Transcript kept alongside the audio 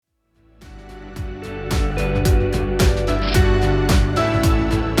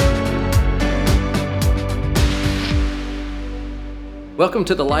Welcome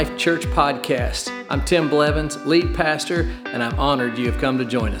to the Life Church Podcast. I'm Tim Blevins, lead pastor, and I'm honored you have come to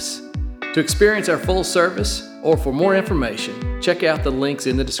join us. To experience our full service or for more information, check out the links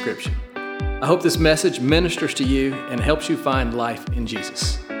in the description. I hope this message ministers to you and helps you find life in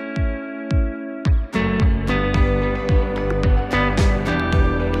Jesus.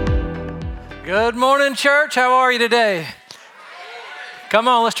 Good morning, church. How are you today? Come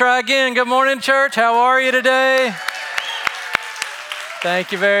on, let's try again. Good morning, church. How are you today?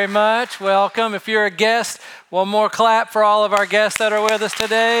 Thank you very much. Welcome. If you're a guest, one more clap for all of our guests that are with us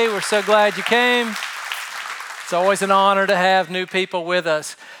today. We're so glad you came. It's always an honor to have new people with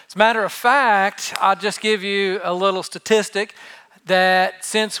us. As a matter of fact, I'll just give you a little statistic that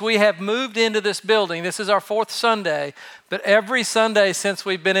since we have moved into this building, this is our fourth Sunday, but every Sunday since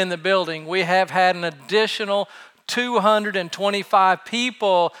we've been in the building, we have had an additional 225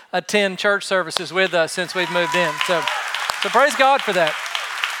 people attend church services with us since we've moved in. So praise God for that.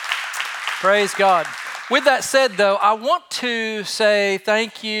 Praise God. With that said, though, I want to say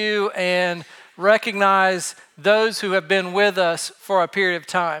thank you and recognize those who have been with us for a period of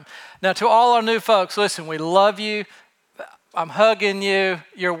time. Now, to all our new folks, listen, we love you. I'm hugging you.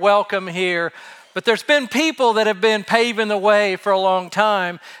 You're welcome here. But there's been people that have been paving the way for a long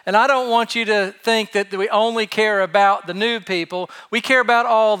time, and I don't want you to think that we only care about the new people. We care about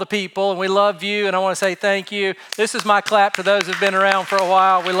all the people, and we love you, and I want to say thank you. This is my clap to those who've been around for a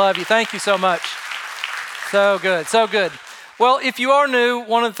while. We love you. Thank you so much. So good, so good. Well, if you are new,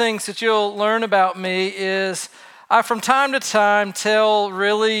 one of the things that you'll learn about me is I, from time to time, tell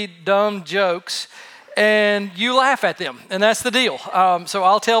really dumb jokes, and you laugh at them, and that's the deal. So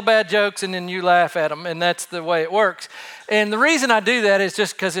I'll tell bad jokes, and then you laugh at them, and that's the way it works. And the reason I do that is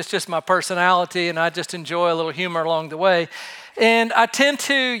just because it's just my personality, and I just enjoy a little humor along the way. And I tend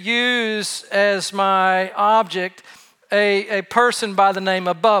to use as my object a person by the name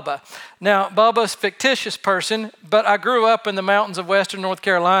of Bubba. Now, Bubba's a fictitious person, but I grew up in the mountains of western North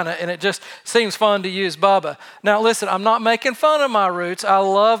Carolina, and it just seems fun to use Bubba. Now, listen, I'm not making fun of my roots. I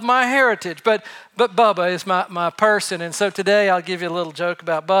love my heritage, but Bubba is my person, and so today I'll give you a little joke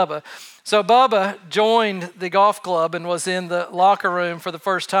about Bubba. So Bubba joined the golf club and was in the locker room for the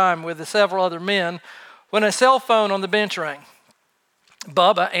first time with several other men when a cell phone on the bench rang.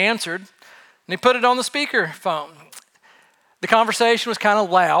 Bubba answered, and he put it on the speaker phone. The conversation was kind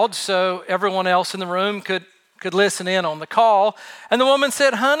of loud, so everyone else in the room could listen in on the call. And the woman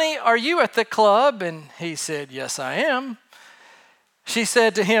said, "Honey, are you at the club?" And he said, "Yes, I am." She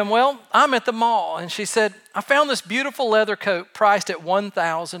said to him, "Well, I'm at the mall." And she said, "I found this beautiful leather coat priced at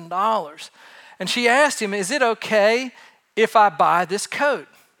 $1,000. And she asked him, "Is it okay if I buy this coat?"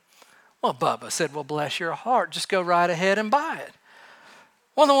 Well, Bubba said, "Well, bless your heart. Just go right ahead and buy it."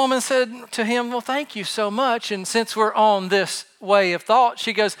 Well, the woman said to him, "Well, thank you so much. And since we're on this way of thought,"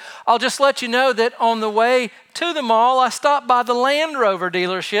 she goes, "I'll just let you know that on the way to the mall, I stopped by the Land Rover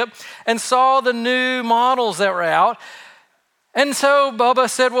dealership and saw the new models that were out." And so Bubba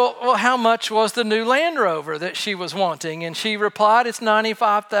said, well, how much was the new Land Rover that she was wanting? And she replied, "It's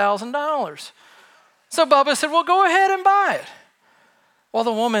 $95,000. So Bubba said, "Well, go ahead and buy it." Well,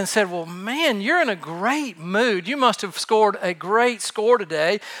 the woman said, "Well, man, you're in a great mood. You must have scored a great score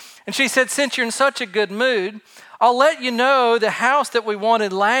today." And she said, "Since you're in such a good mood, I'll let you know the house that we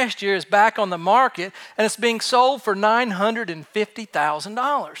wanted last year is back on the market, and it's being sold for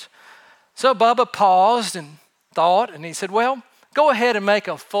 $950,000. So Bubba paused and thought, and he said, "Well, go ahead and make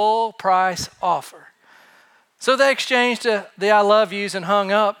a full price offer." So they exchanged the I love yous and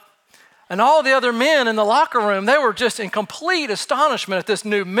hung up. And all the other men in the locker room, they were just in complete astonishment at this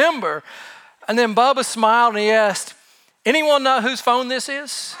new member. And then Bubba smiled and he asked, "Anyone know whose phone this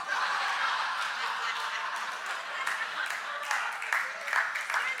is?"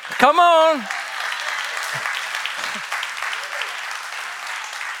 Come on.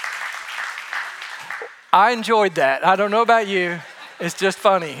 I enjoyed that. I don't know about you. It's just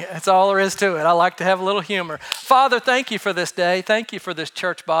funny. That's all there is to it. I like to have a little humor. Father, thank you for this day. Thank you for this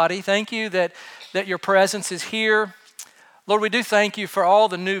church body. Thank you that your presence is here. Lord, we do thank you for all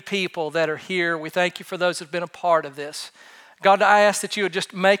the new people that are here. We thank you for those who have been a part of this. God, I ask that you would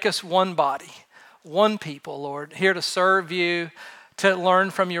just make us one body, one people, Lord, here to serve you, to learn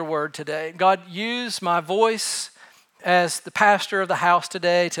from your word today. God, use my voice as the pastor of the house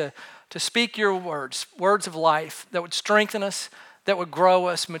today to speak your words of life that would strengthen us, that would grow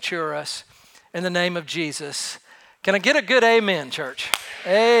us, mature us. In the name of Jesus. Can I get a good amen, church?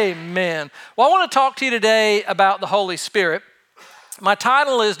 Amen. Well, I want to talk to you today about the Holy Spirit. My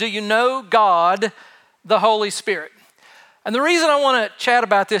title is, Do You Know God, the Holy Spirit? And the reason I want to chat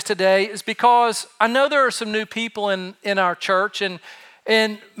about this today is because I know there are some new people in our church, and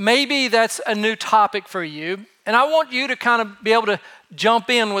And maybe that's a new topic for you. And I want you to kind of be able to jump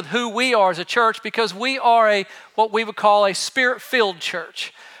in with who we are as a church, because we are what we would call a Spirit-filled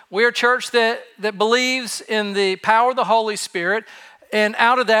church. We're a church that believes in the power of the Holy Spirit, and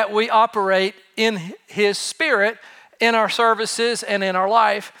out of that we operate in His Spirit in our services and in our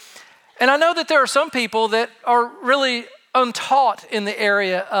life. And I know that there are some people that are really untaught in the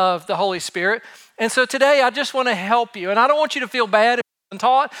area of the Holy Spirit. And so today I just want to help you. And I don't want you to feel bad if you're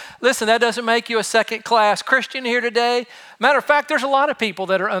untaught. Listen, that doesn't make you a second-class Christian here today. Matter of fact, there's a lot of people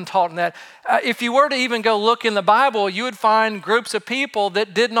that are untaught in that. If you were to even go look in the Bible, you would find groups of people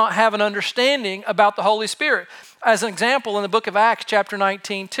that did not have an understanding about the Holy Spirit. As an example, in the book of Acts, chapter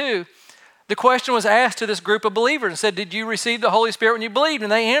 19:2, the question was asked to this group of believers and said, did you receive the Holy Spirit when you believed?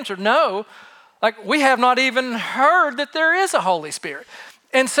 And they answered, no. Like, we have not even heard that there is a Holy Spirit.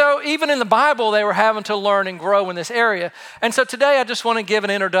 And so even in the Bible, they were having to learn and grow in this area. And so today I just want to give an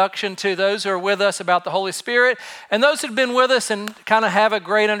introduction to those who are with us about the Holy Spirit. And those who have been with us and kind of have a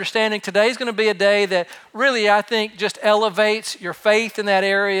great understanding, today is going to be a day that really, I think, just elevates your faith in that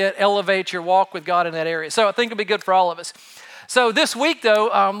area, elevates your walk with God in that area. So I think it'll be good for all of us. So this week,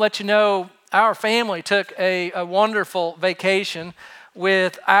 though, let you know, our family took a wonderful vacation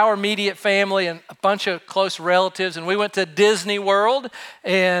with our immediate family and a bunch of close relatives, and we went to Disney World,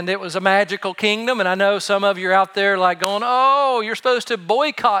 and it was a magical kingdom. And I know some of you are out there like going, oh, you're supposed to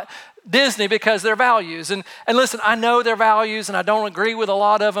boycott Disney because their values. And listen, I know their values and I don't agree with a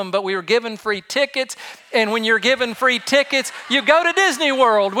lot of them, but we were given free tickets. And when you're given free tickets, you go to Disney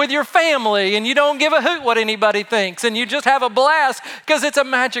World with your family and you don't give a hoot what anybody thinks, and you just have a blast because it's a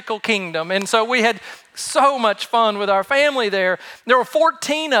magical kingdom. And so we had so much fun with our family there. There were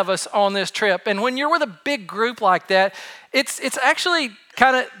 14 of us on this trip. And when you're with a big group like that, it's actually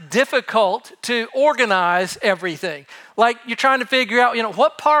kind of difficult to organize everything. Like, you're trying to figure out,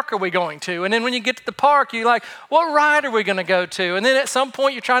 what park are we going to? And then when you get to the park, you're like, what ride are we going to go to? And then at some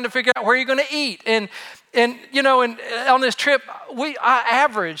point, you're trying to figure out where you're going to eat. And on this trip, I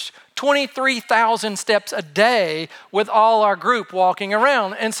averaged 23,000 steps a day with all our group walking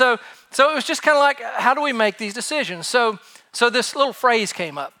around. And so it was just kind of like, how do we make these decisions? So this little phrase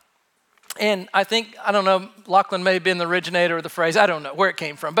came up. And I don't know, Lachlan may have been the originator of the phrase. I don't know where it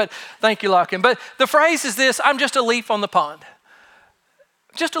came from, but thank you, Lachlan. But the phrase is this: I'm just a leaf on the pond.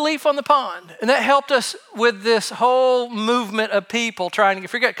 Just a leaf on the pond. And that helped us with this whole movement of people trying to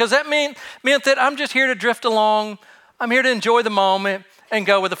figure out, because that meant that I'm just here to drift along. I'm here to enjoy the moment and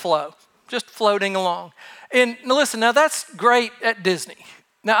go with the flow, just floating along. And listen, now that's great at Disney.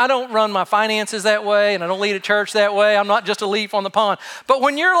 Now, I don't run my finances that way, and I don't lead a church that way. I'm not just a leaf on the pond. But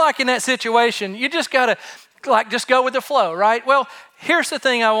when you're like in that situation, you just got to just go with the flow, right? Well, here's the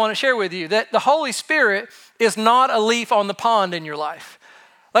thing I want to share with you, that the Holy Spirit is not a leaf on the pond in your life.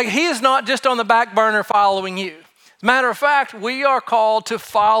 Like, He is not just on the back burner following you. Matter of fact, we are called to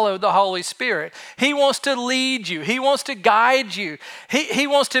follow the Holy Spirit. He wants to lead you. He wants to guide you. He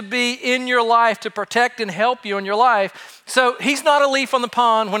wants to be in your life to protect and help you in your life. So He's not a leaf on the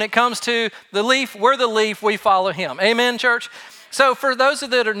pond. When it comes to the leaf, we're the leaf, we follow Him. Amen, church? So for those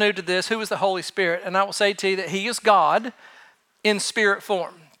that are new to this, who is the Holy Spirit? And I will say to you that He is God in spirit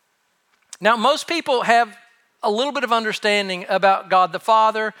form. Now, most people have a little bit of understanding about God the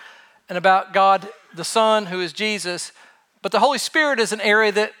Father and about God the Son, who is Jesus, but the Holy Spirit is an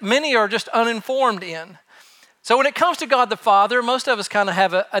area that many are just uninformed in. So when it comes to God the Father, most of us kind of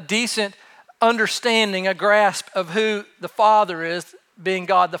have a decent understanding, a grasp of who the Father is, being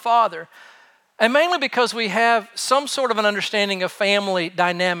God the Father. And mainly because we have some sort of an understanding of family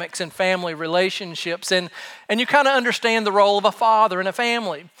dynamics and family relationships, and you kind of understand the role of a father in a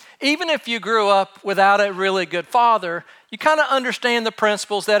family. Even if you grew up without a really good father, you kind of understand the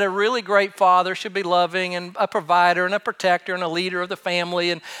principles that a really great father should be loving and a provider and a protector and a leader of the family,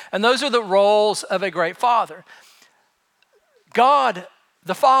 and those are the roles of a great father. God,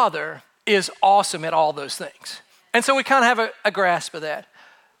 the Father, is awesome at all those things. And so we kind of have a grasp of that.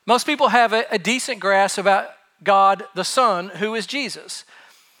 Most people have a decent grasp about God the Son, who is Jesus.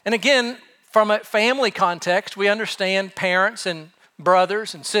 And again, from a family context, we understand parents and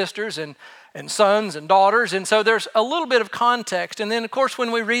brothers and sisters and sons and daughters. And so there's a little bit of context. And then, of course,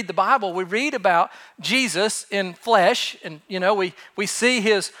 when we read the Bible, we read about Jesus in flesh. And, we see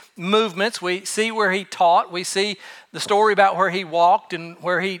His movements. We see where He taught. We see the story about where He walked and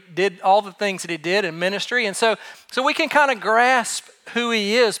where He did all the things that He did in ministry. And so we can kind of grasp who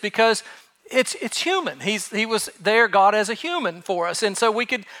He is because it's human. He was there, God as a human for us. And so we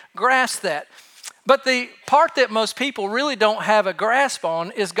could grasp that. But the part that most people really don't have a grasp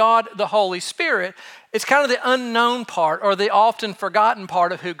on is God, the Holy Spirit. It's kind of the unknown part or the often forgotten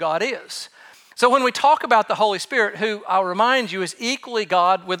part of who God is. So when we talk about the Holy Spirit, who I'll remind you is equally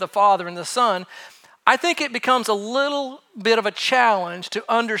God with the Father and the Son, I think it becomes a little bit of a challenge to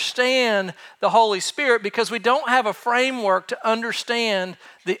understand the Holy Spirit because we don't have a framework to understand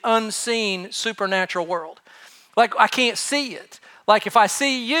the unseen supernatural world. Like, I can't see it. Like, if I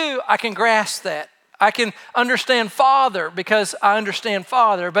see you, I can grasp that. I can understand Father because I understand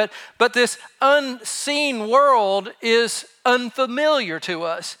Father. But this unseen world is unfamiliar to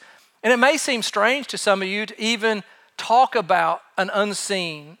us. And it may seem strange to some of you to even talk about an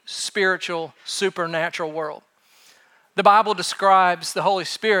unseen, spiritual, supernatural world. The Bible describes the Holy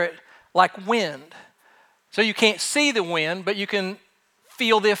Spirit like wind. So you can't see the wind, but you can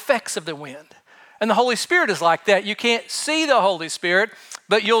feel the effects of the wind. And the Holy Spirit is like that. You can't see the Holy Spirit,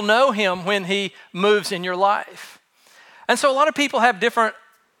 but you'll know him when he moves in your life. And so a lot of people have different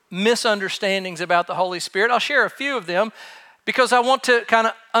misunderstandings about the Holy Spirit. I'll share a few of them because I want to kind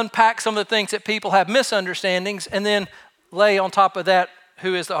of unpack some of the things that people have misunderstandings and then lay on top of that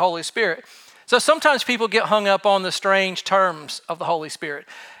who is the Holy Spirit. So sometimes people get hung up on the strange terms of the Holy Spirit.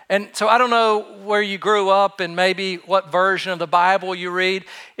 And so I don't know where you grew up and maybe what version of the Bible you read.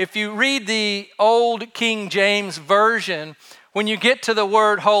 If you read the old King James Version, when you get to the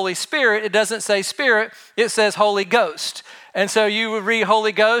word Holy Spirit, it doesn't say Spirit, it says Holy Ghost. And so you would read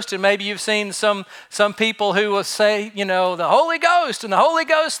Holy Ghost, and maybe you've seen some people who will say, you know, the Holy Ghost and the Holy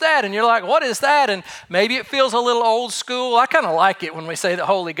Ghost that, and you're like, what is that? And maybe it feels a little old school. I kind of like it when we say the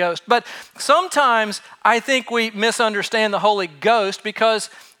Holy Ghost. But sometimes I think we misunderstand the Holy Ghost because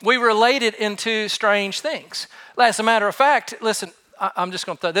we relate it into strange things. As a matter of fact, listen, I'm just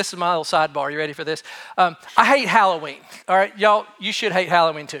going to throw, this is my little sidebar. You ready for this? I hate Halloween. All right, y'all, you should hate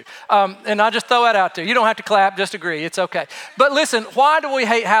Halloween too. And I'll just throw it out there. You don't have to clap, just agree. It's okay. But listen, why do we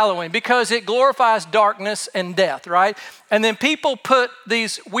hate Halloween? Because it glorifies darkness and death, right? And then people put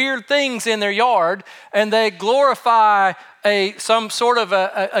these weird things in their yard and they glorify some sort of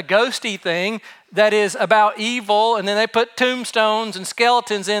a ghosty thing that is about evil, and then they put tombstones and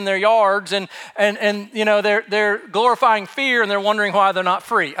skeletons in their yards, and you know they're glorifying fear, and they're wondering why they're not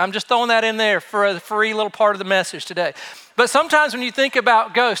free. I'm just throwing that in there for a free little part of the message today. But sometimes when you think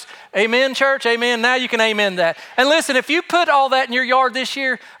about ghosts, amen, church, amen, now you can amen that. And listen, if you put all that in your yard this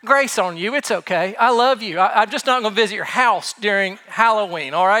year, grace on you, it's okay. I love you. I'm just not going to visit your house during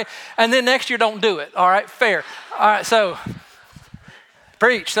Halloween, all right? And then next year, don't do it, all right? Fair. All right, so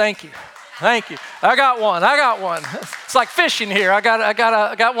preach, thank you. Thank you. I got one. It's like fishing here. I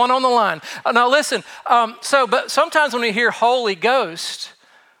got one on the line. Now listen. But sometimes when we hear Holy Ghost,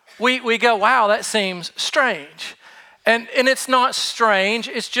 we go, wow, that seems strange, and it's not strange.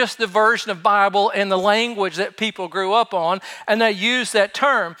 It's just the version of Bible and the language that people grew up on, and they use that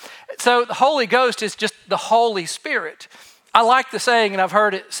term. So the Holy Ghost is just the Holy Spirit. I like the saying, and I've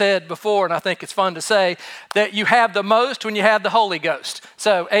heard it said before, and I think it's fun to say, that you have the most when you have the Holy Ghost.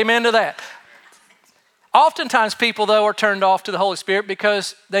 So amen to that. Oftentimes people, though, are turned off to the Holy Spirit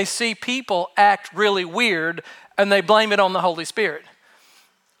because they see people act really weird, and they blame it on the Holy Spirit.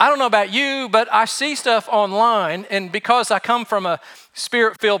 I don't know about you, but I see stuff online, and because I come from a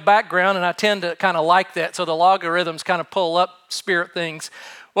Spirit-filled background, and I tend to kind of like that, so the logarithms kind of pull up Spirit things.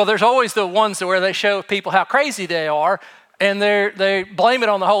 Well, there's always the ones where they show people how crazy they are, and they blame it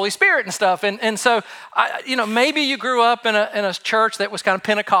on the Holy Spirit and stuff. And so, maybe you grew up in a church that was kind of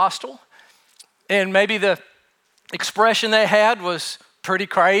Pentecostal, and maybe the expression they had was pretty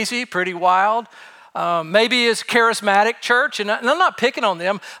crazy, pretty wild. Maybe it's charismatic church, and I'm not picking on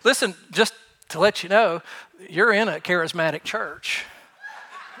them. Listen, just to let you know, you're in a charismatic church.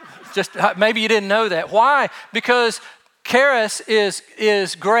 Just maybe you didn't know that. Why? Because charis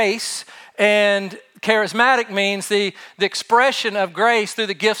is grace, and charismatic means the expression of grace through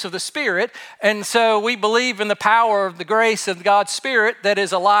the gifts of the Spirit. And so we believe in the power of the grace of God's Spirit that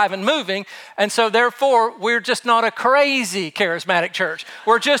is alive and moving. And so therefore, we're just not a crazy charismatic church.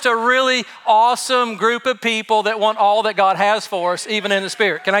 We're just a really awesome group of people that want all that God has for us, even in the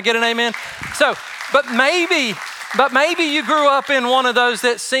Spirit. Can I get an amen? So, but maybe you grew up in one of those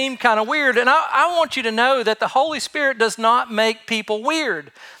that seemed kind of weird. And I want you to know that the Holy Spirit does not make people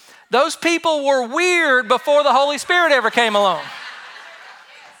weird. Those people were weird before the Holy Spirit ever came along.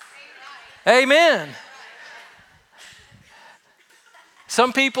 Amen.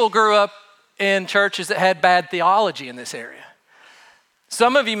 Some people grew up in churches that had bad theology in this area.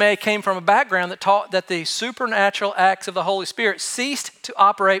 Some of you may have came from a background that taught that the supernatural acts of the Holy Spirit ceased to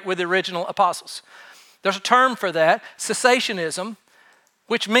operate with the original apostles. There's a term for that, cessationism.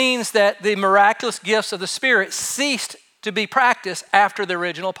 which means that the miraculous gifts of the Spirit ceased to be practiced after the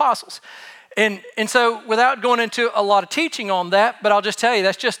original apostles. And so without going into a lot of teaching on that, but I'll just tell you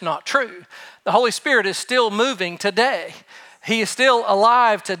that's just not true. The Holy Spirit is still moving today. He is still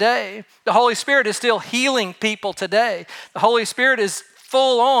alive today. The Holy Spirit is still healing people today. The Holy Spirit is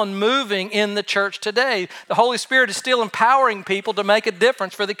full on moving in the church today. The Holy Spirit is still empowering people to make a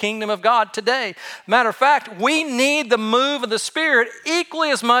difference for the kingdom of God today. Matter of fact, we need the move of the Spirit equally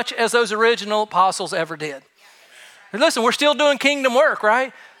as much as those original apostles ever did. Listen, we're still doing kingdom work,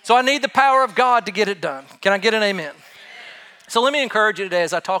 right? So I need the power of God to get it done. Can I get an amen? So let me encourage you today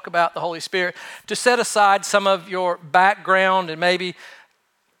as I talk about the Holy Spirit to set aside some of your background and maybe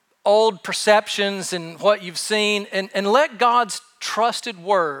old perceptions and what you've seen and let God's trusted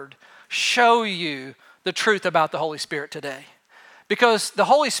word show you the truth about the Holy Spirit today. Because the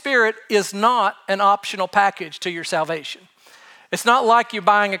Holy Spirit is not an optional package to your salvation. It's not like you're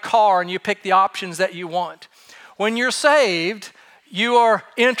buying a car and you pick the options that you want. When you're saved, you are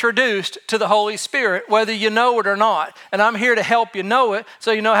introduced to the Holy Spirit, whether you know it or not. And I'm here to help you know it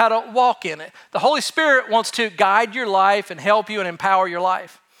so you know how to walk in it. The Holy Spirit wants to guide your life and help you and empower your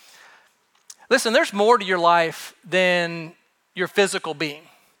life. Listen, there's more to your life than your physical being.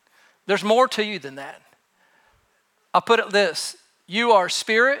 There's more to you than that. I'll put it this. You are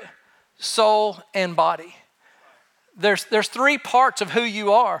spirit, soul, and body. There's three parts of who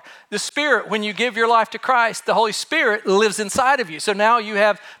you are. The Spirit, when you give your life to Christ, the Holy Spirit lives inside of you. So now you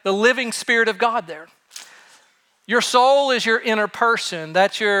have the living Spirit of God there. Your soul is your inner person.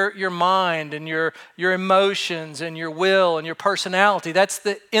 That's your mind and your emotions and your will and your personality. That's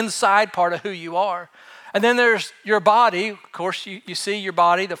the inside part of who you are. And then there's your body. Of course, you see your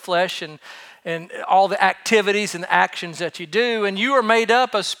body, the flesh, and all the activities and the actions that you do. And you are made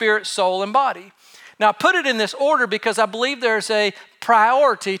up of spirit, soul, and body. Now, I put it in this order because I believe there's a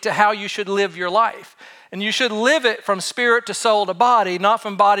priority to how you should live your life. And you should live it from spirit to soul to body, not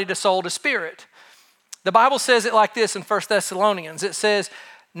from body to soul to spirit. The Bible says it like this in 1 Thessalonians. It says,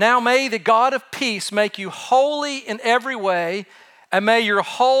 "Now may the God of peace make you holy in every way, and may your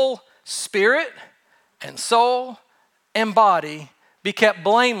whole spirit and soul and body be kept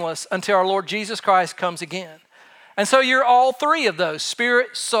blameless until our Lord Jesus Christ comes again." And so you're all three of those,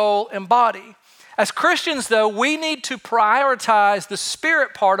 spirit, soul, and body. As Christians, though, we need to prioritize the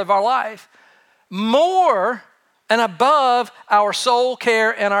spirit part of our life more and above our soul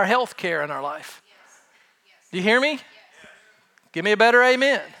care and our health care in our life. Do you hear me? Give me a better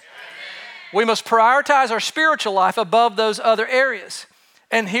amen. We must prioritize our spiritual life above those other areas.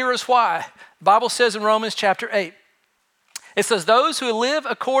 And here is why. The Bible says in Romans chapter 8, it says, "Those who live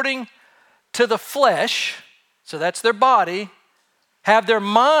according to the flesh," so that's their body, "have their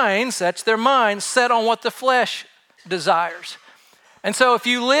minds," that's their minds, "set on what the flesh desires." And so if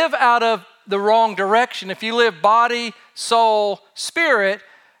you live out of the wrong direction, if you live body, soul, spirit,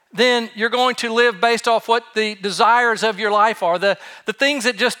 then you're going to live based off what the desires of your life are, the things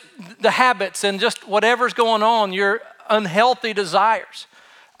that just, the habits and just whatever's going on, your unhealthy desires.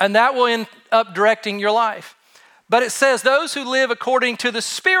 And that will end up directing your life. But it says those who live according to the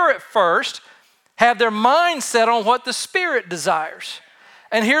Spirit first have their mind set on what the Spirit desires.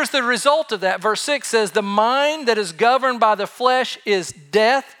 And here's the result of that. Verse 6 says, "The mind that is governed by the flesh is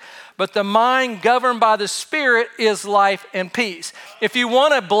death, but the mind governed by the Spirit is life and peace." If you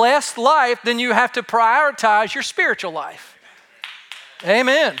want a blessed life, then you have to prioritize your spiritual life.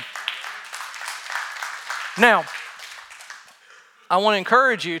 Amen. Now, I want to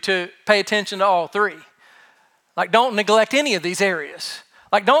encourage you to pay attention to all three. Like, don't neglect any of these areas.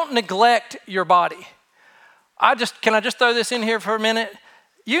 Like, don't neglect your body. Can I just throw this in here for a minute?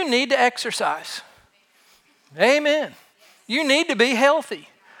 You need to exercise. Amen. You need to be healthy.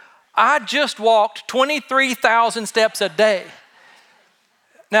 I just walked 23,000 steps a day.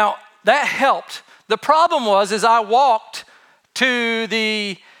 Now, that helped. The problem was I walked to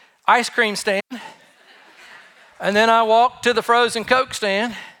the ice cream stand, and then I walked to the frozen Coke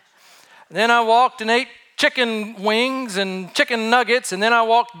stand, and then I walked and ate chicken wings and chicken nuggets, and then I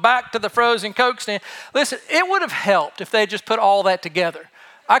walked back to the frozen Coke stand. Listen, it would have helped if they just put all that together.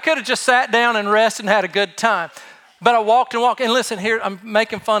 I could have just sat down and rested and had a good time. But I walked and walked. And listen, here, I'm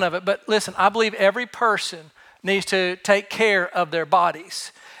making fun of it, but listen, I believe every person needs to take care of their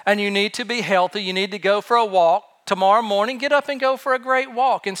bodies. And you need to be healthy. You need to go for a walk. Tomorrow morning, get up and go for a great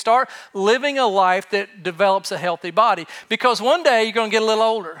walk and start living a life that develops a healthy body. Because one day you're going to get a little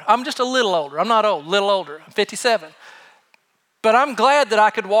older. I'm just a little older. I'm not old, a little older. I'm 57. But I'm glad that I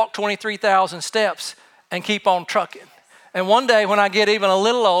could walk 23,000 steps and keep on trucking. And one day when I get even a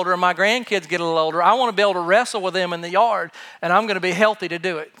little older and my grandkids get a little older, I want to be able to wrestle with them in the yard, and I'm going to be healthy to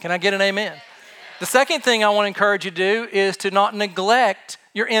do it. Can I get an amen? The second thing I want to encourage you to do is to not neglect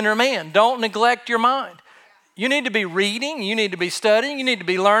your inner man. Don't neglect your mind. You need to be reading, you need to be studying, you need to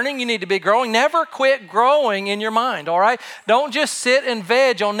be learning, you need to be growing. Never quit growing in your mind, all right? Don't just sit and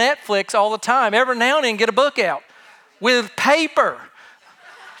veg on Netflix all the time. Every now and then get a book out with paper.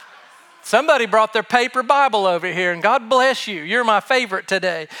 Somebody brought their paper Bible over here, and God bless you. You're my favorite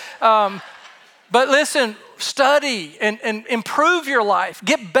today. But listen, study and improve your life.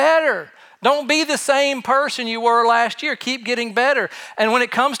 Get better. Don't be the same person you were last year. Keep getting better. And when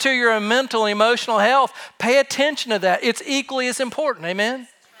it comes to your mental, emotional health, pay attention to that. It's equally as important, amen?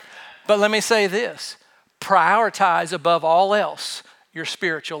 But let me say this, prioritize above all else your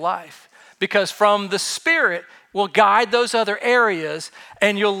spiritual life. Because from the Spirit will guide those other areas,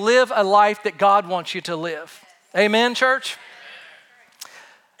 and you'll live a life that God wants you to live. Amen, church?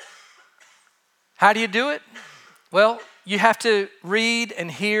 How do you do it? Well, you have to read and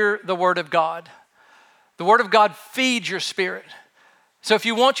hear the Word of God. The Word of God feeds your spirit. So if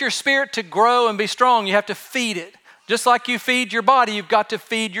you want your spirit to grow and be strong, you have to feed it. Just like you feed your body, you've got to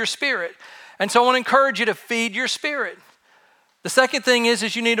feed your spirit. And so I want to encourage you to feed your spirit. The second thing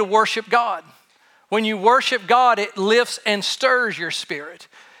is you need to worship God. When you worship God, it lifts and stirs your spirit.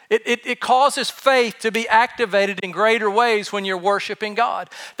 It causes faith to be activated in greater ways when you're worshiping God.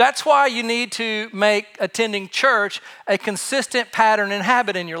 That's why you need to make attending church a consistent pattern and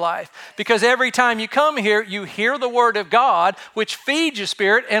habit in your life. Because every time you come here, you hear the Word of God, which feeds your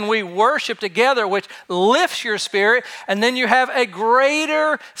spirit, and we worship together, which lifts your spirit, and then you have a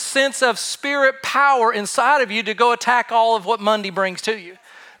greater sense of spirit power inside of you to go attack all of what Monday brings to you.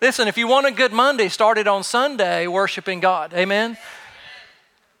 Listen, if you want a good Monday, start it on Sunday worshiping God. Amen?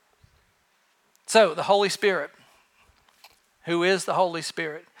 So, the Holy Spirit. Who is the Holy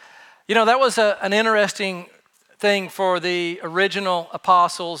Spirit? You know, that was an interesting thing for the original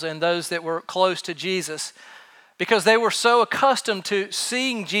apostles and those that were close to Jesus, because they were so accustomed to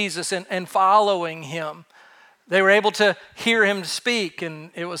seeing Jesus and following him. They were able to hear him speak,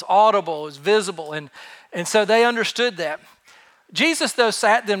 and it was audible, it was visible, and so they understood that. Jesus, though,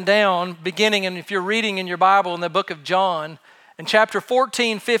 sat them down, beginning, and if you're reading in your Bible in the book of John, in chapter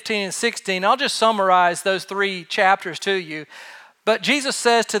 14, 15, and 16, I'll just summarize those 3 chapters to you. But Jesus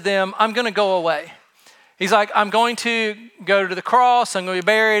says to them, I'm going to go away. He's like, I'm going to go to the cross, I'm going to be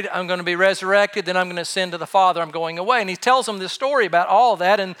buried, I'm going to be resurrected, then I'm going to ascend to the Father, I'm going away. And he tells them this story about all of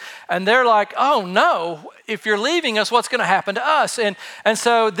that, and they're like, oh no, if you're leaving us, what's going to happen to us? And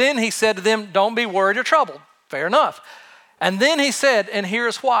so then he said to them, don't be worried or troubled. Fair enough. And then he said, and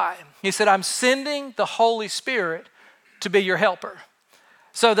here's why. He said, I'm sending the Holy Spirit to be your helper.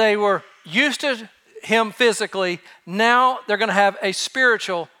 So they were used to him physically. Now they're going to have a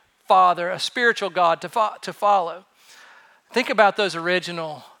spiritual father, a spiritual God to follow. Think about those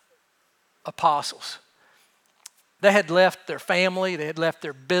original apostles. They had left their family, they had left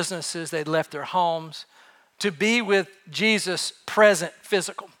their businesses, they had left their homes to be with Jesus present,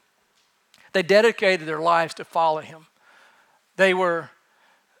 physical. They dedicated their lives to follow him. They were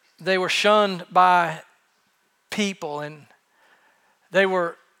shunned by people, and they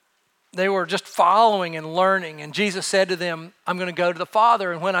were just following and learning. And Jesus said to them, I'm going to go to the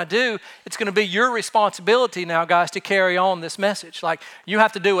Father, and when I do, it's going to be your responsibility now, guys, to carry on this message. Like, you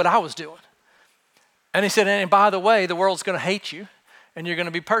have to do what I was doing. And he said, and by the way, the world's going to hate you, and you're going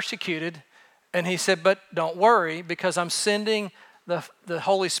to be persecuted. And he said, but don't worry, because I'm sending the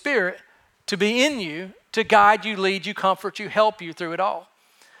Holy Spirit to be in you, to guide you, lead you, comfort you, help you through it all.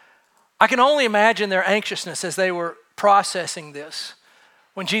 I can only imagine their anxiousness as they were processing this.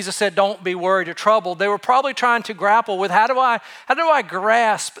 When Jesus said, don't be worried or troubled, they were probably trying to grapple with, how do I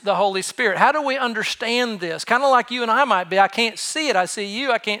grasp the Holy Spirit? How do we understand this? Kind of like you and I might be. I can't see it. I see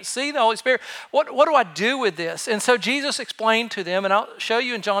you. I can't see the Holy Spirit. What do I do with this? And so Jesus explained to them, and I'll show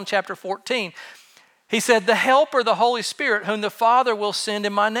you in John chapter 14. He said, the Helper, the Holy Spirit, whom the Father will send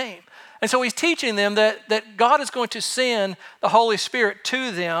in my name. And so he's teaching them that God is going to send the Holy Spirit to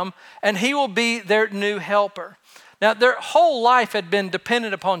them, and he will be their new helper. Now, their whole life had been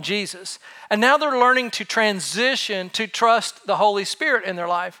dependent upon Jesus, and now they're learning to transition to trust the Holy Spirit in their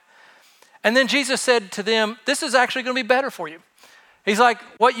life. And then Jesus said to them, this is actually going to be better for you. He's like,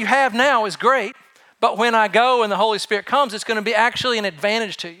 what you have now is great, but when I go and the Holy Spirit comes, it's going to be actually an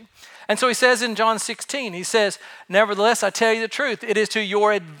advantage to you. And so he says in John 16, he says, nevertheless, I tell you the truth, it is to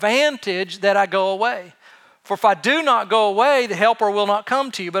your advantage that I go away. For if I do not go away, the helper will not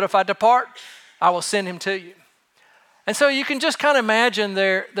come to you. But if I depart, I will send him to you. And so you can just kind of imagine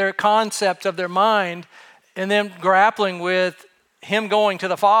their concept of their mind. and them grappling with him going to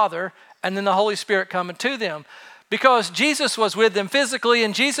the Father and then the Holy Spirit coming to them. Because Jesus was with them physically,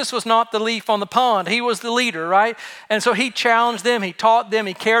 and Jesus was not the leaf on the pond. He was the leader, right? And so he challenged them, he taught them,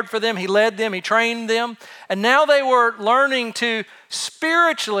 he cared for them, he led them, he trained them. And now they were learning to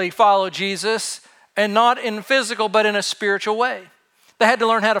spiritually follow Jesus, and not in physical, but in a spiritual way. They had to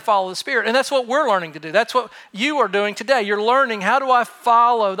learn how to follow the Spirit. And that's what we're learning to do. That's what you are doing today. You're learning, how do I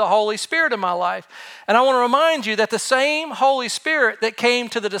follow the Holy Spirit in my life? And I want to remind you that the same Holy Spirit that came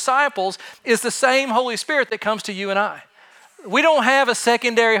to the disciples is the same Holy Spirit that comes to you and I. We don't have a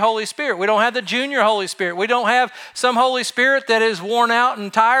secondary Holy Spirit. We don't have the junior Holy Spirit. We don't have some Holy Spirit that is worn out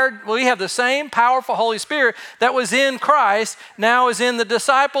and tired. We have the same powerful Holy Spirit that was in Christ, now is in the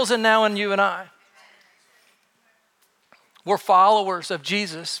disciples, and now in you and I. We're followers of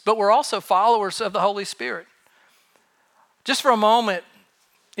Jesus, but we're also followers of the Holy Spirit. Just for a moment,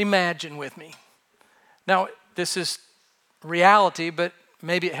 imagine with me. Now, this is reality, but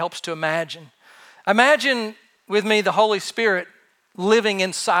maybe it helps to imagine. Imagine with me the Holy Spirit living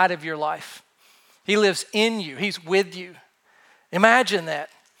inside of your life. He lives in you. He's with you. Imagine that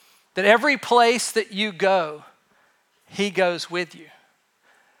every place that you go, he goes with you.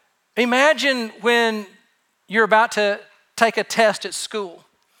 Imagine when you're about to take a test at school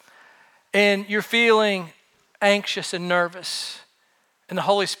and you're feeling anxious and nervous, and the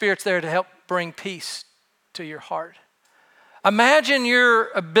Holy Spirit's there to help bring peace to your heart. Imagine you're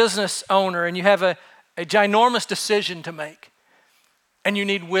a business owner and you have a ginormous decision to make, and you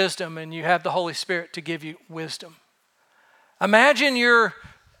need wisdom, and you have the Holy Spirit to give you wisdom. Imagine you're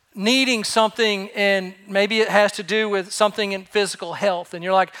needing something, and maybe it has to do with something in physical health, and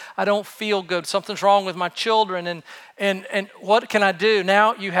you're like, I don't feel good, something's wrong with my children, and what can I do?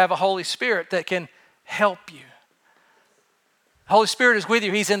 Now you have a Holy Spirit that can help you. The Holy Spirit is with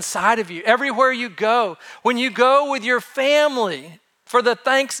you. He's inside of you. Everywhere you go, when you go with your family for the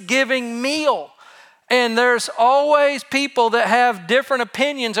Thanksgiving meal, and there's always people that have different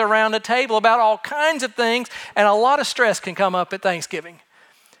opinions around the table about all kinds of things, and a lot of stress can come up at Thanksgiving.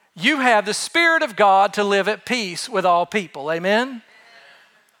 You have the Spirit of God to live at peace with all people. Amen?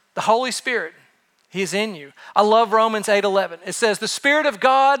 The Holy Spirit, He's in you. I love Romans 8:11. It says, the Spirit of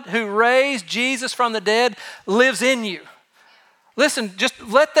God who raised Jesus from the dead lives in you. Listen, just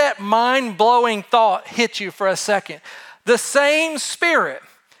let that mind-blowing thought hit you for a second. The same Spirit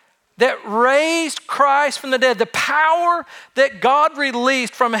that raised Christ from the dead, the power that God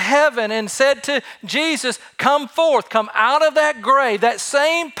released from heaven and said to Jesus, come forth, come out of that grave, that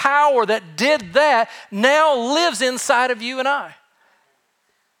same power that did that now lives inside of you and I.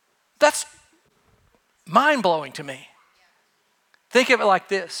 That's mind-blowing to me. Think of it like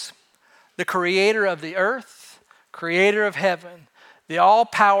this. The creator of the earth, creator of heaven, the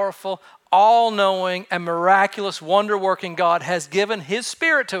all-powerful, all-knowing and miraculous wonder-working God has given His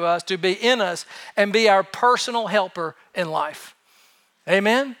Spirit to us to be in us and be our personal helper in life.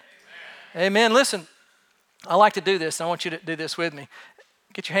 Amen? Amen. Listen, I like to do this, and I want you to do this with me.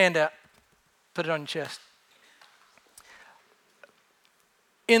 Get your hand out. Put it on your chest.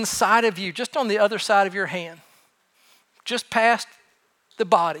 Inside of you, just on the other side of your hand, just past the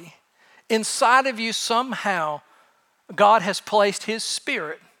body, inside of you somehow, God has placed His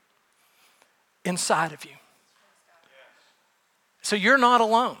Spirit inside of you. So you're not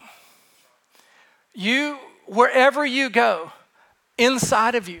alone. You, wherever you go,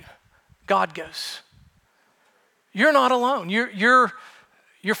 inside of you, God goes. You're not alone. You're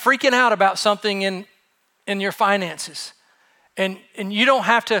freaking out about something in your finances. And you don't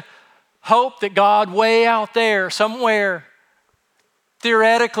have to hope that God way out there somewhere,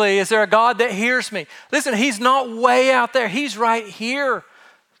 theoretically, is there a God that hears me? Listen, He's not way out there. He's right here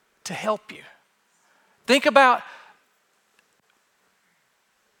to help you. Think about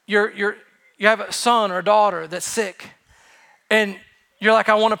you have a son or a daughter that's sick, and you're like,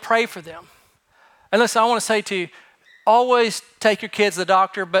 I want to pray for them. And listen, I want to say to you, always take your kids to the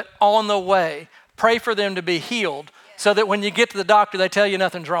doctor, but on the way, pray for them to be healed so that when you get to the doctor, they tell you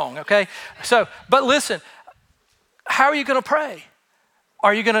nothing's wrong, okay? But listen, how are you going to pray?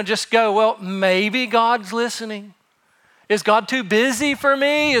 Are you going to just go, well, maybe God's listening? Is God too busy for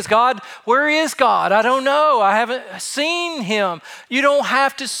me? Where is God? I don't know. I haven't seen Him. You don't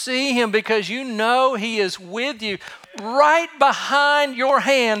have to see Him because you know He is with you. Right behind your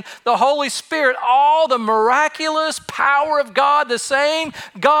hand, the Holy Spirit, all the miraculous power of God, the same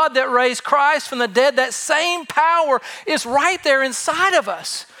God that raised Christ from the dead, that same power is right there inside of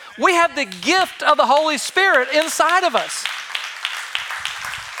us. We have the gift of the Holy Spirit inside of us.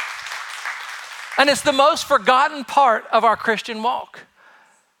 And it's the most forgotten part of our Christian walk.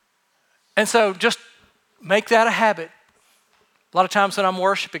 And so just make that a habit. A lot of times when I'm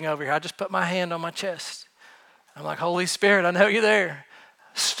worshiping over here, I just put my hand on my chest. I'm like, Holy Spirit, I know you're there.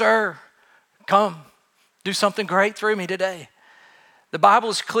 Stir, come, do something great through me today. The Bible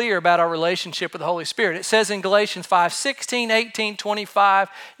is clear about our relationship with the Holy Spirit. It says in Galatians 5:16, 18, 25,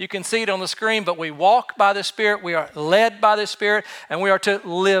 you can see it on the screen, but we walk by the Spirit, we are led by the Spirit, and we are to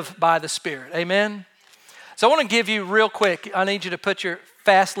live by the Spirit. Amen? So I want to give you real quick, I need you to put your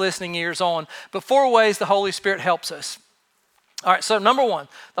fast listening ears on, but 4 ways the Holy Spirit helps us. All right, so number 1,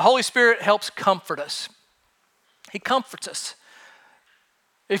 the Holy Spirit helps comfort us. He comforts us.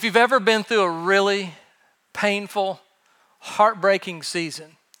 If you've ever been through a really painful, heartbreaking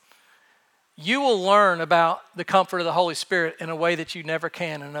season, you will learn about the comfort of the Holy Spirit in a way that you never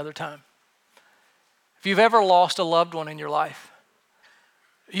can another time. If you've ever lost a loved one in your life,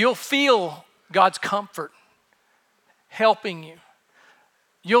 you'll feel God's comfort helping you.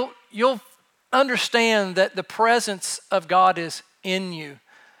 You'll understand that the presence of God is in you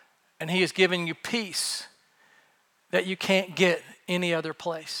and He is giving you peace that you can't get any other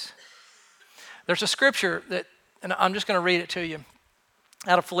place. There's a scripture that, and I'm just going to read it to you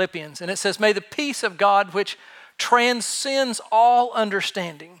out of Philippians, and it says, "May the peace of God which transcends all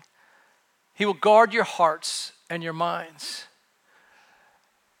understanding, He will guard your hearts and your minds."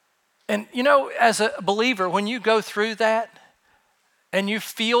 And you know, as a believer, when you go through that and you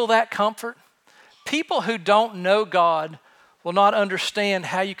feel that comfort, people who don't know God will not understand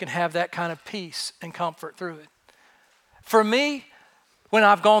how you can have that kind of peace and comfort through it. For me, when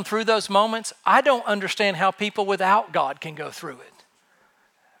I've gone through those moments, I don't understand how people without God can go through it,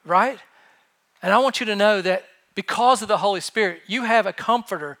 right? And I want you to know that because of the Holy Spirit, you have a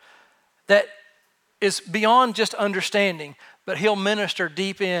comforter that is beyond just understanding, but He'll minister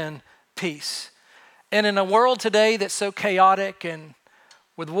deep in peace. And in a world today that's so chaotic and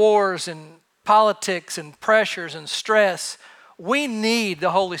with wars and politics and pressures and stress, we need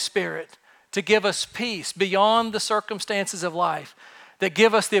the Holy Spirit to give us peace beyond the circumstances of life, that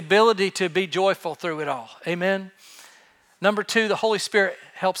give us the ability to be joyful through it all. Amen? Number 2, the Holy Spirit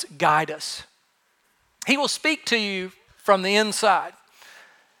helps guide us. He will speak to you from the inside.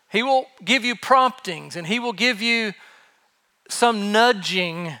 He will give you promptings, and He will give you some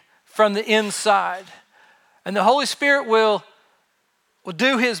nudging from the inside. And the Holy Spirit will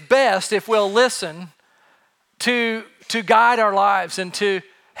do His best, if we'll listen, to guide our lives and to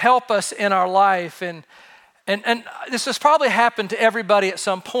help us in our life. And this has probably happened to everybody at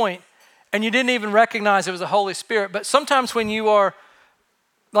some point, and you didn't even recognize it was the Holy Spirit. But sometimes when you are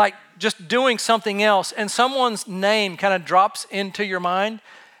like just doing something else and someone's name kind of drops into your mind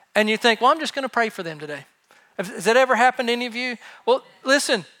and you think, well, I'm just going to pray for them today. Has that ever happened to any of you? Well,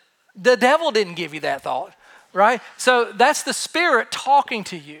 listen, the devil didn't give you that thought, right? So that's the Spirit talking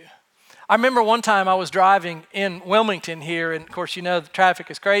to you. I remember one time I was driving in Wilmington here, and of course, you know, the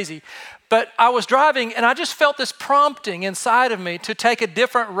traffic is crazy, but I was driving and I just felt this prompting inside of me to take a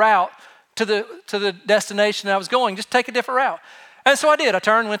different route to the destination I was going, just take a different route. And so I did. I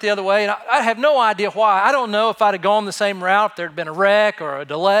turned, went the other way, and I have no idea why. I don't know if I'd have gone the same route, if there'd been a wreck or a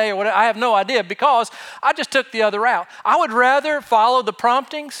delay or whatever. I have no idea, because I just took the other route. I would rather follow the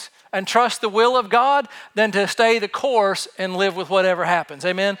promptings and trust the will of God than to stay the course and live with whatever happens.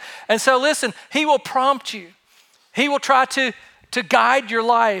 Amen? And so listen, He will prompt you. He will try to guide your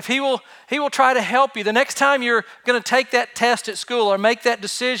life. He will try to help you. The next time you're going to take that test at school or make that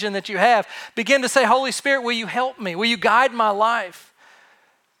decision that you have, begin to say, Holy Spirit, will you help me? Will you guide my life?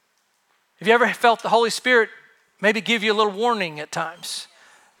 Have you ever felt the Holy Spirit maybe give you a little warning at times?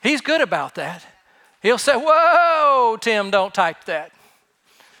 He's good about that. He'll say, whoa, Tim, don't type that.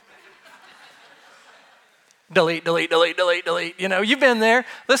 Delete, delete, delete, delete, delete. You know, you've been there.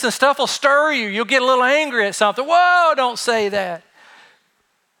 Listen, stuff will stir you. You'll get a little angry at something. Whoa, don't say that.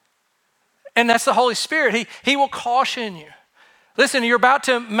 And that's the Holy Spirit. He will caution you. Listen, you're about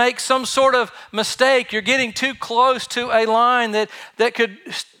to make some sort of mistake. You're getting too close to a line that could,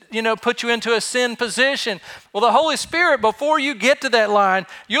 put you into a sin position. Well, the Holy Spirit, before you get to that line,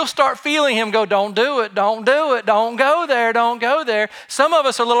 you'll start feeling Him go, don't do it, don't do it, don't go there, don't go there. Some of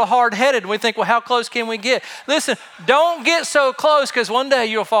us are a little hard-headed. We think, well, how close can we get? Listen, don't get so close, because one day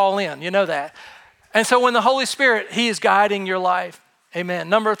you'll fall in. You know that. And so when the Holy Spirit, He is guiding your life. Amen.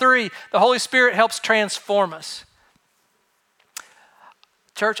 Number 3, the Holy Spirit helps transform us.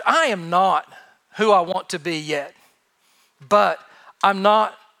 Church, I am not who I want to be yet, but I'm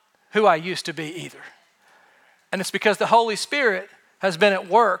not who I used to be either. And it's because the Holy Spirit has been at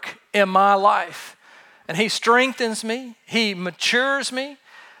work in my life. And He strengthens me. He matures me.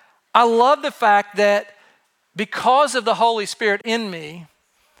 I love the fact that because of the Holy Spirit in me,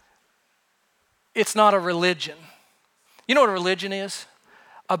 it's not a religion. You know what a religion is?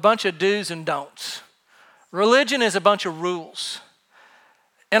 A bunch of do's and don'ts. Religion is a bunch of rules.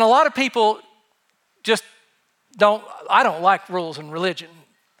 And a lot of people just I don't like rules in religion.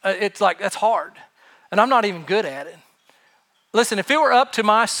 It's like, that's hard. And I'm not even good at it. Listen, if it were up to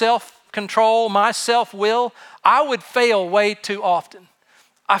my self-control, my self-will, I would fail way too often.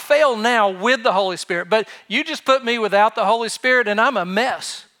 I fail now with the Holy Spirit, but you just put me without the Holy Spirit and I'm a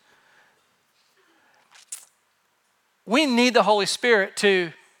mess. We need the Holy Spirit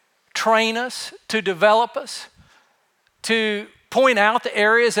to train us, to develop us, to point out the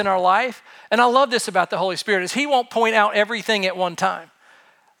areas in our life. And I love this about the Holy Spirit is he won't point out everything at one time.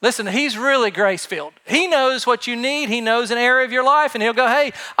 Listen, he's really grace-filled. He knows what you need. He knows an area of your life, and he'll go,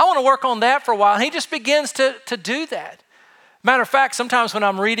 hey, I want to work on that for a while. And he just begins to do that. Matter of fact, sometimes when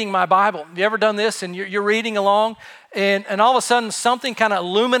I'm reading my Bible, you ever done this and you're reading along and all of a sudden something kind of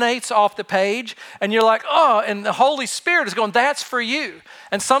illuminates off the page and you're like, oh, and the Holy Spirit is going, that's for you.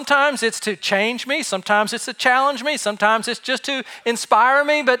 And sometimes it's to change me. Sometimes it's to challenge me. Sometimes it's just to inspire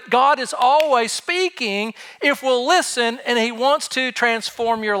me. But God is always speaking if we'll listen, and he wants to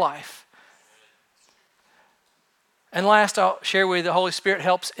transform your life. And last, I'll share with you, the Holy Spirit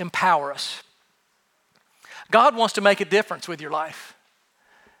helps empower us. God wants to make a difference with your life.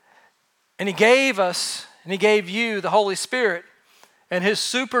 And he gave us, and he gave you the Holy Spirit and his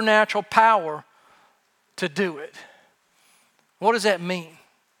supernatural power to do it. What does that mean?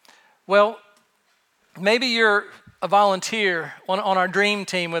 Well, maybe you're a volunteer on our dream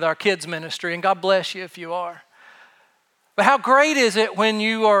team with our kids ministry, and God bless you if you are. But how great is it when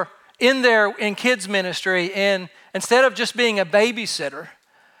you are in there in kids ministry and instead of just being a babysitter,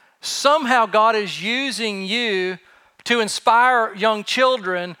 somehow God is using you to inspire young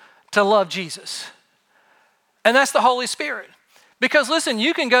children to love Jesus. And that's the Holy Spirit. Because listen,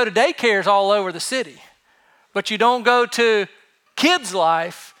 you can go to daycares all over the city, but you don't go to kids'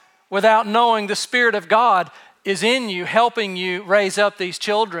 life without knowing the Spirit of God is in you, helping you raise up these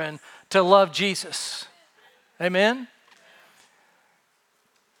children to love Jesus. Amen?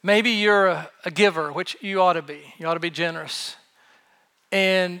 Maybe you're a giver, which you ought to be. You ought to be generous.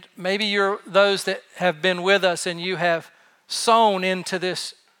 And maybe you're those that have been with us and you have sown into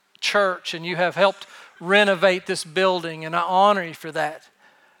this church and you have helped renovate this building, and I honor you for that.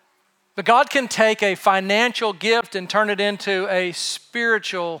 But God can take a financial gift and turn it into a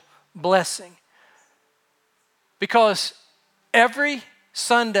spiritual blessing. Because every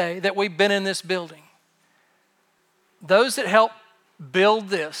Sunday that we've been in this building, those that help build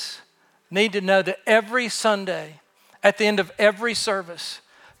this need to know that every Sunday, at the end of every service,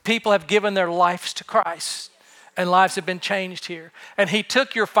 people have given their lives to Christ and lives have been changed here. And he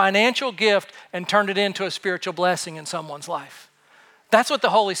took your financial gift and turned it into a spiritual blessing in someone's life. That's what the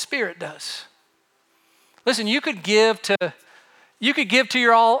Holy Spirit does. Listen, you could give to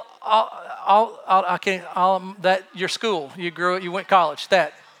your your school. You went to college,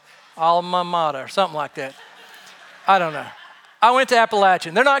 that alma mater, or something like that. I don't know. I went to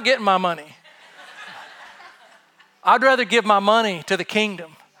Appalachian. They're not getting my money. I'd rather give my money to the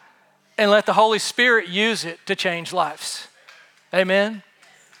kingdom and let the Holy Spirit use it to change lives. Amen?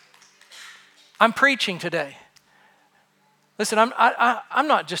 I'm preaching today. Listen, I'm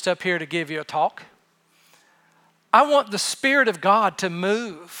not just up here to give you a talk. I want the Spirit of God to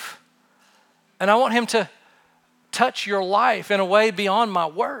move. And I want him to touch your life in a way beyond my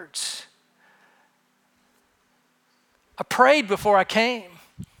words. I prayed before I came.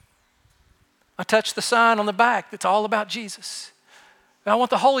 I touched the sign on the back that's all about Jesus. And I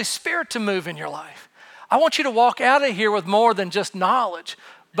want the Holy Spirit to move in your life. I want you to walk out of here with more than just knowledge,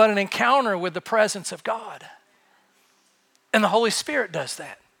 but an encounter with the presence of God. And the Holy Spirit does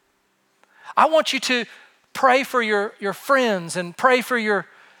that. I want you to pray for your friends and pray for your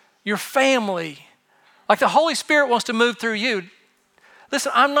family. Like the Holy Spirit wants to move through you.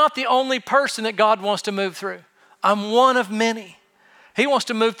 Listen, I'm not the only person that God wants to move through. I'm one of many. He wants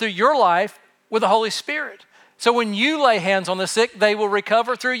to move through your life with the Holy Spirit. So when you lay hands on the sick, they will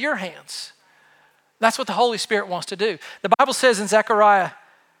recover through your hands. That's what the Holy Spirit wants to do. The Bible says in Zechariah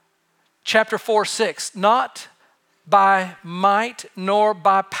chapter 4:6, not by might nor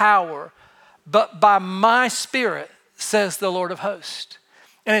by power, but by my Spirit, says the Lord of hosts.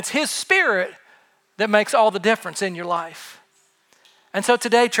 And it's his Spirit that makes all the difference in your life. And so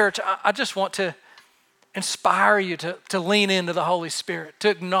today, church, I just want to inspire you to lean into the Holy Spirit, to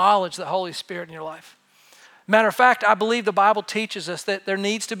acknowledge the Holy Spirit in your life. Matter of fact, I believe the Bible teaches us that there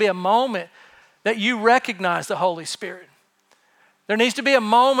needs to be a moment that you recognize the Holy Spirit. There needs to be a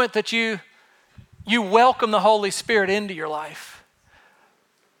moment that you welcome the Holy Spirit into your life.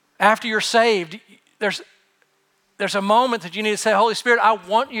 After you're saved, there's a moment that you need to say, Holy Spirit, I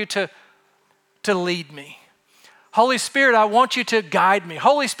want you to lead me. Holy Spirit, I want you to guide me.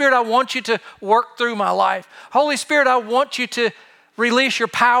 Holy Spirit, I want you to work through my life. Holy Spirit, I want you to release your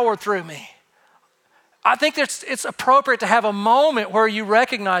power through me. I think it's appropriate to have a moment where you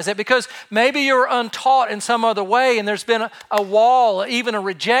recognize it, because maybe you're untaught in some other way and there's been a wall, even a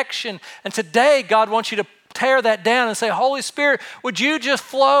rejection. And today, God wants you to tear that down and say, Holy Spirit, would you just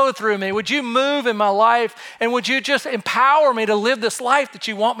flow through me? Would you move in my life? And would you just empower me to live this life that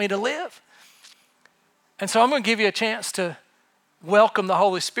you want me to live? And so I'm going to give you a chance to welcome the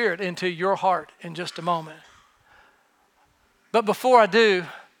Holy Spirit into your heart in just a moment. But before I do,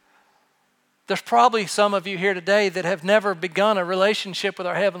 there's probably some of you here today that have never begun a relationship with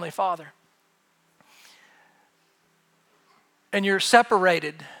our Heavenly Father. And you're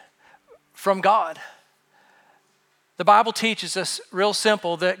separated from God. The Bible teaches us real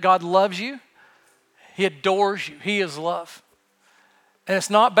simple that God loves you. He adores you. He is love. And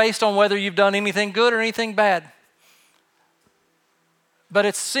it's not based on whether you've done anything good or anything bad. But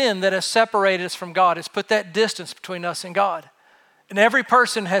it's sin that has separated us from God. It's put that distance between us and God. And every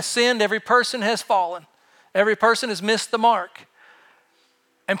person has sinned. Every person has fallen. Every person has missed the mark.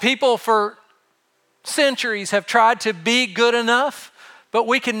 And people for centuries have tried to be good enough, but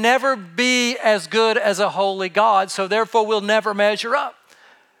we can never be as good as a holy God, so therefore we'll never measure up.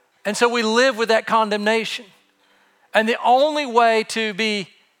 And so we live with that condemnation. And the only way to be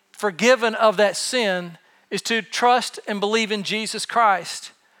forgiven of that sin is to trust and believe in Jesus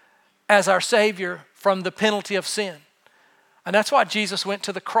Christ as our Savior from the penalty of sin. And that's why Jesus went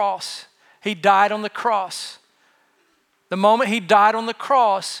to the cross. He died on the cross. The moment he died on the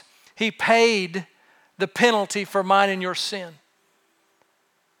cross, he paid the penalty for mine and your sin.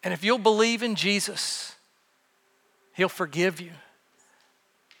 And if you'll believe in Jesus, he'll forgive you.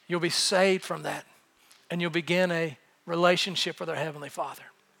 You'll be saved from that. And you'll begin a relationship with our Heavenly Father.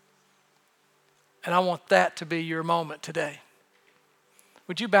 And I want that to be your moment today.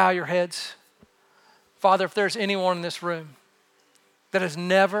 Would you bow your heads? Father, if there's anyone in this room that has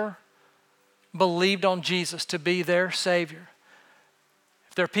never believed on Jesus to be their Savior,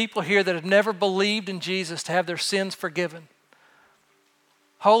 if there are people here that have never believed in Jesus to have their sins forgiven,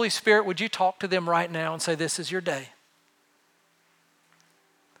 Holy Spirit, would you talk to them right now and say, this is your day.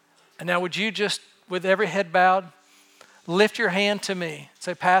 And now would you just, with every head bowed, lift your hand to me.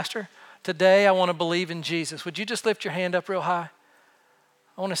 Say, Pastor, today I want to believe in Jesus. Would you just lift your hand up real high?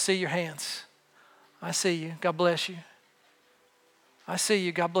 I want to see your hands. I see you. God bless you. I see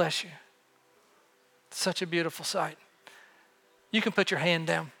you. God bless you. It's such a beautiful sight. You can put your hand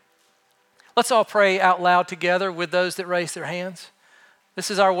down. Let's all pray out loud together with those that raise their hands. This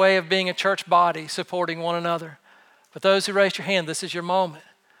is our way of being a church body, supporting one another. But those who raised your hand, this is your moment.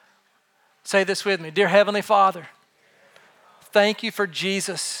 Say this with me. Dear Heavenly Father, thank you for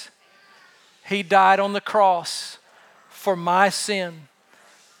Jesus. He died on the cross for my sin.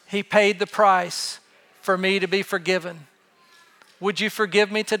 He paid the price for me to be forgiven. Would you forgive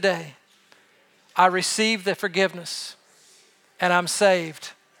me today? I receive the forgiveness and I'm saved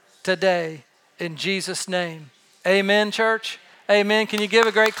today in Jesus' name. Amen, church. Amen. Can you give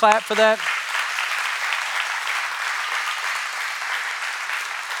a great clap for that?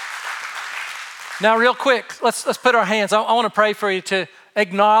 Now, real quick, let's put our hands. I want to pray for you to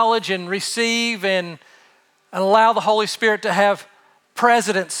acknowledge and receive and allow the Holy Spirit to have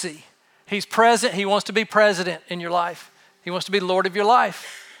presidency. He's present. He wants to be president in your life. He wants to be Lord of your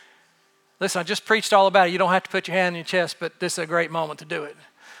life. Listen, I just preached all about it. You don't have to put your hand on your chest, but this is a great moment to do it.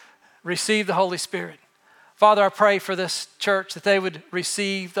 Receive the Holy Spirit. Father, I pray for this church that they would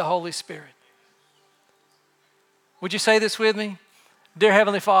receive the Holy Spirit. Would you say this with me? Dear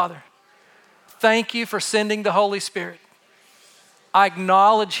Heavenly Father, thank you for sending the Holy Spirit. I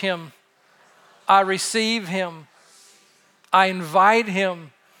acknowledge him. I receive him. I invite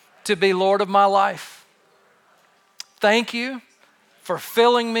him to be Lord of my life. Thank you for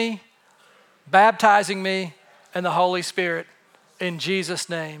filling me, baptizing me in the Holy Spirit. In Jesus'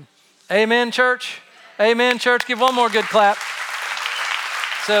 name. Amen, church. Amen, church. Give one more good clap.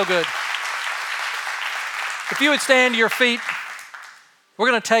 So good. If you would stand to your feet, we're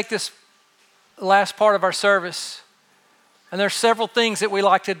going to take this last part of our service. And there's several things that we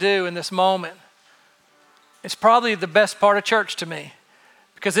like to do in this moment. It's probably the best part of church to me,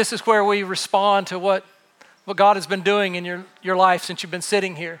 because this is where we respond to what God has been doing in your life since you've been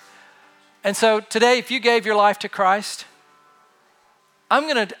sitting here. And so today, if you gave your life to Christ, I'm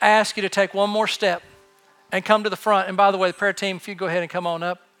going to ask you to take one more step and come to the front. And by the way, the prayer team, if you go ahead and come on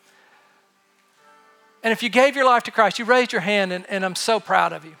up. And if you gave your life to Christ, you raised your hand, and I'm so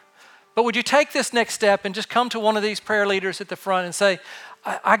proud of you. But would you take this next step and just come to one of these prayer leaders at the front and say,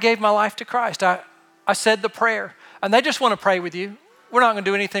 I gave my life to Christ. I said the prayer. And they just want to pray with you. We're not going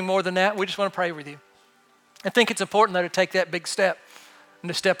to do anything more than that. We just want to pray with you. I think it's important, though, to take that big step and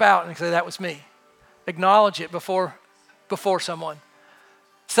to step out and say, that was me. Acknowledge it before someone.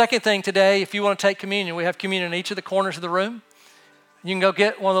 Second thing today, if you want to take communion, we have communion in each of the corners of the room. You can go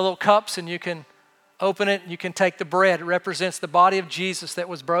get one of the little cups and you can open it. You can take the bread. It represents the body of Jesus that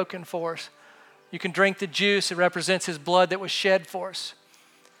was broken for us. You can drink the juice. It represents his blood that was shed for us.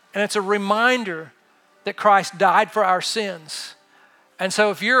 And it's a reminder that Christ died for our sins. And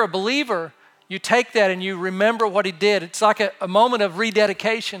so if you're a believer, you take that and you remember what he did. It's like a moment of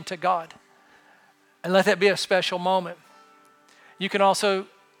rededication to God. And let that be a special moment. You can also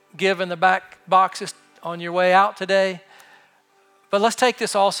give in the back boxes on your way out today. But let's take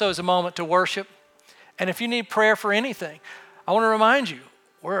this also as a moment to worship. And if you need prayer for anything, I want to remind you,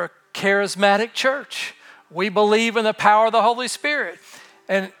 we're a charismatic church. We believe in the power of the Holy Spirit.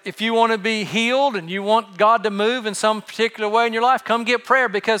 And if you want to be healed and you want God to move in some particular way in your life, come get prayer,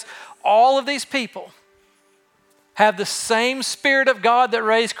 because all of these people have the same Spirit of God that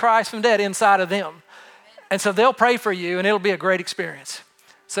raised Christ from the dead inside of them. And so they'll pray for you and it'll be a great experience.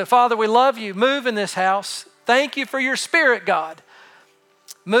 So Father, we love you. Move in this house. Thank you for your Spirit, God.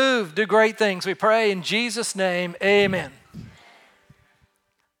 Move, do great things. We pray in Jesus' name, amen.